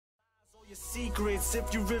Secrets,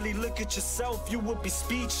 if you really look at yourself, you would be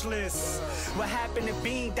speechless. What happened to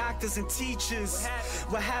being doctors and teachers?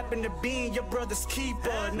 What happened to being your brother's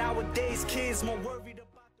keeper? Nowadays kids more worried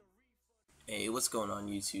about the Hey, what's going on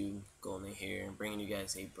YouTube? Golden here, and bringing you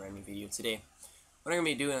guys a brand new video today. What I'm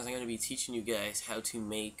going to be doing is I'm going to be teaching you guys how to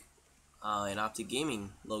make an Optic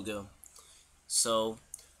Gaming logo. So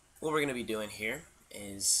what we're going to be doing here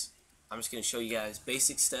is I'm just going to show you guys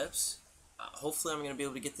basic steps. Hopefully I'm going to be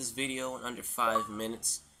able to get this video in under 5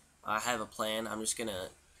 minutes. I have a plan. I'm just going to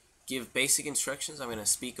give basic instructions. I'm going to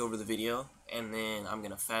speak over the video, and then I'm going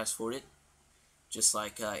to fast forward it, just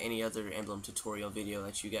like any other emblem tutorial video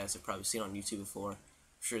that you guys have probably seen on YouTube before. I'm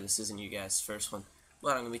sure this isn't you guys' first one,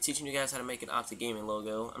 but I'm going to be teaching you guys how to make an Optic Gaming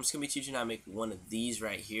logo. I'm just going to be teaching you how to make one of these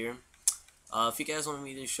right here. If you guys want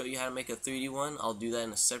me to show you how to make a 3D one, I'll do that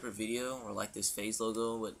in a separate video, or like this phase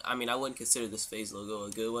logo. But I mean, I wouldn't consider this phase logo a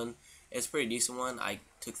good one. It's a pretty decent one. I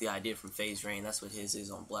took the idea from Phase Rain. That's what his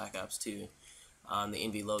is on Black Ops 2. The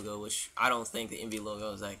Envy logo, which I don't think the Envy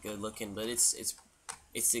logo is that good looking, but it's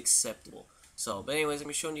acceptable. So, but anyways, I'm gonna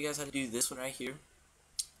be showing you guys how to do this one right here.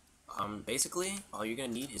 Basically, all you're gonna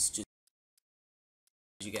need is just,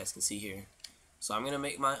 as you guys can see here. So I'm gonna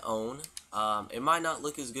make my own. It might not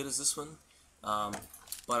look as good as this one, but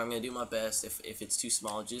I'm gonna do my best. If it's too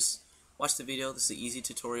small, just watch the video. This is an easy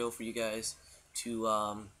tutorial for you guys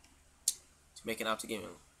to make an Optic Gaming.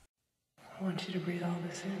 I want you to breathe all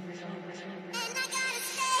this in, breathe all this in.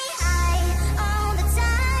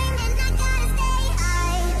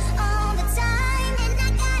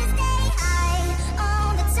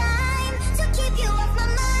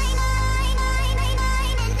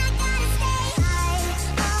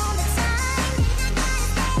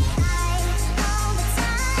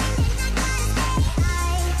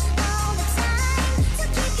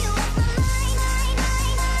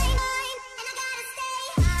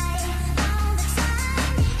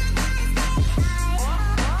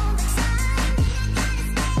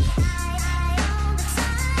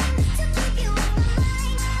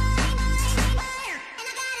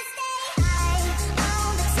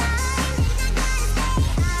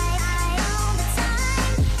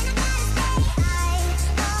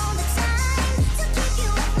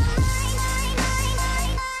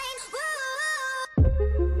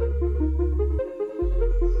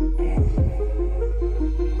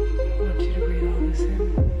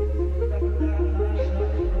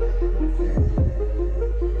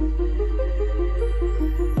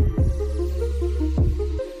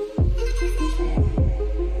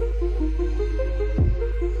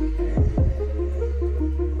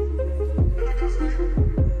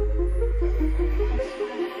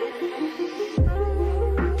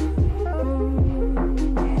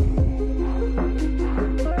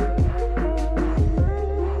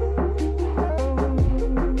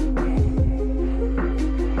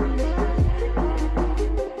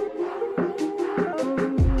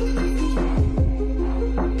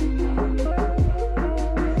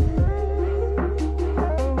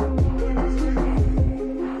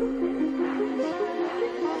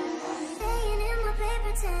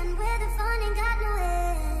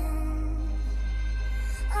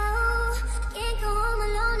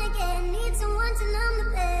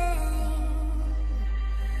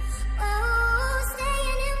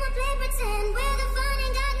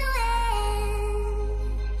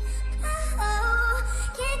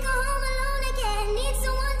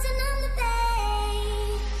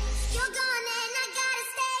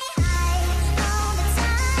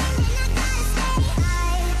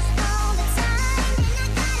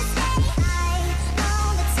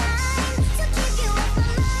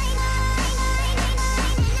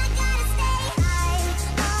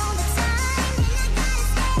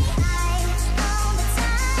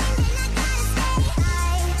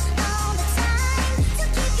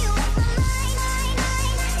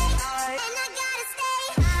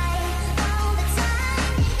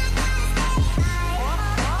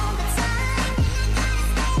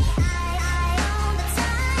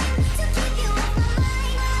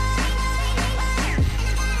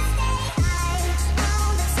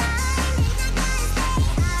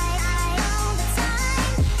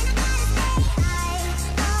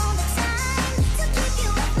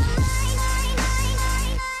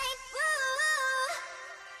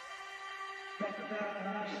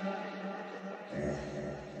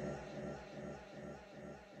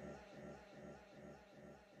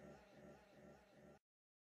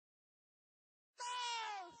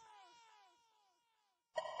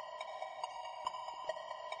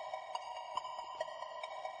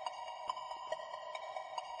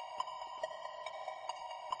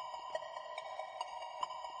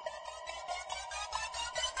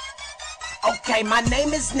 Okay, my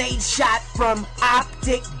name is Nadeshot from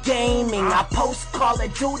Optic Gaming. I post Call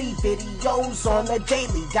of Duty videos on the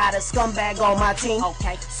daily. Got a scumbag on my team.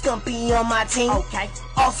 Okay. Scumpy on my team. Okay.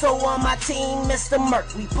 Also on my team,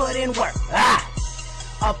 MrEmceeC. We put in work.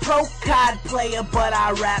 A pro COD player, but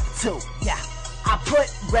I rap too. Yeah. I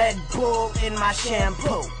put Red Bull in my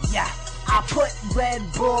shampoo. Yeah. I put Red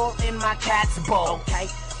Bull in my cat's bowl. Okay.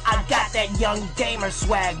 I got that young gamer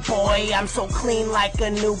swag, boy. I'm so clean like a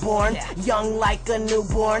newborn, young like a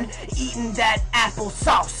newborn, eating that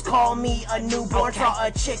applesauce. Call me a newborn. Saw a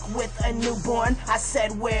chick with a newborn. I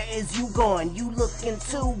said, where is you going? You looking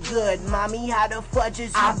too good, mommy. How the fudge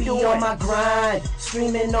is you doing? I be on my grind,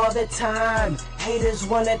 streaming all the time. Haters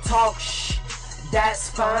wanna talk, shh. That's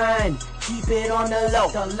fine. Keep it on the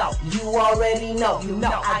low. You already know.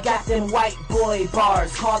 I got them white boy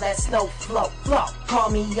bars. Call that snow float. Call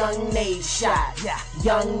me Young Nadeshot. Yeah.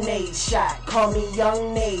 Young Nadeshot. Call me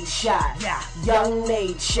Young Nadeshot. Yeah. Young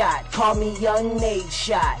Nadeshot. Call me Young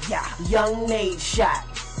Nadeshot. Yeah. Young Nadeshot.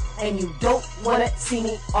 And you don't wanna see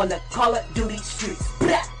me on the Call of Duty streets.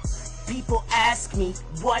 Blah. People ask me,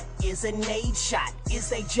 what is a Nadeshot? Is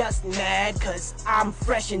they just mad cause I'm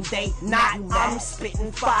fresh and they not? I'm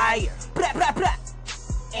spitting fire. Blah, blah, blah.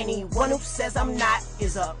 Anyone who says I'm not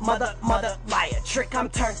is a mother liar. Trick, I'm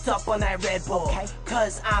turned up on that Red Bull. Okay.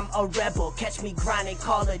 Cause I'm a rebel. Catch me grinding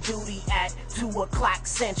Call of Duty at 2 o'clock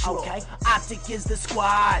Central. Okay. Optic is the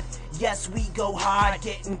squad. Yes, we go hard.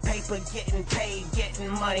 Getting paper, getting paid, getting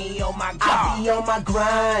money. Oh my God. I be on my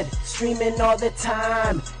grind, streaming all the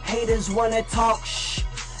time. Haters wanna talk, shh.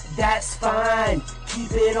 That's fine.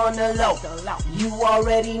 Keep it on the low. You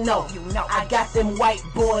already know. I got them white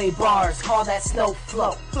boy bars. Call that snow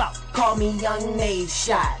float. Call me Young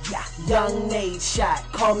Nadeshot. Yeah. Young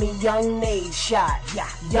Nadeshot. Call me Young Nadeshot. Yeah.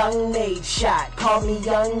 Young Nadeshot. Call me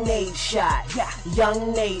Young Nadeshot. Yeah.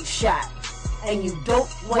 Young Nadeshot. And you don't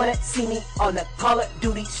wanna see me on the Call of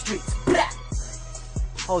Duty streets. Blah.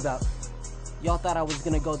 Hold up. Y'all thought I was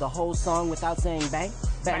gonna go the whole song without saying bang?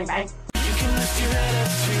 Bang, bang. You can lift your head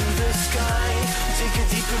up to the sky. Take a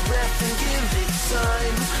deeper breath and give it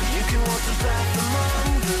time. You can walk the path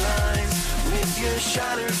along the lines with your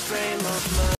shattered frame of mind.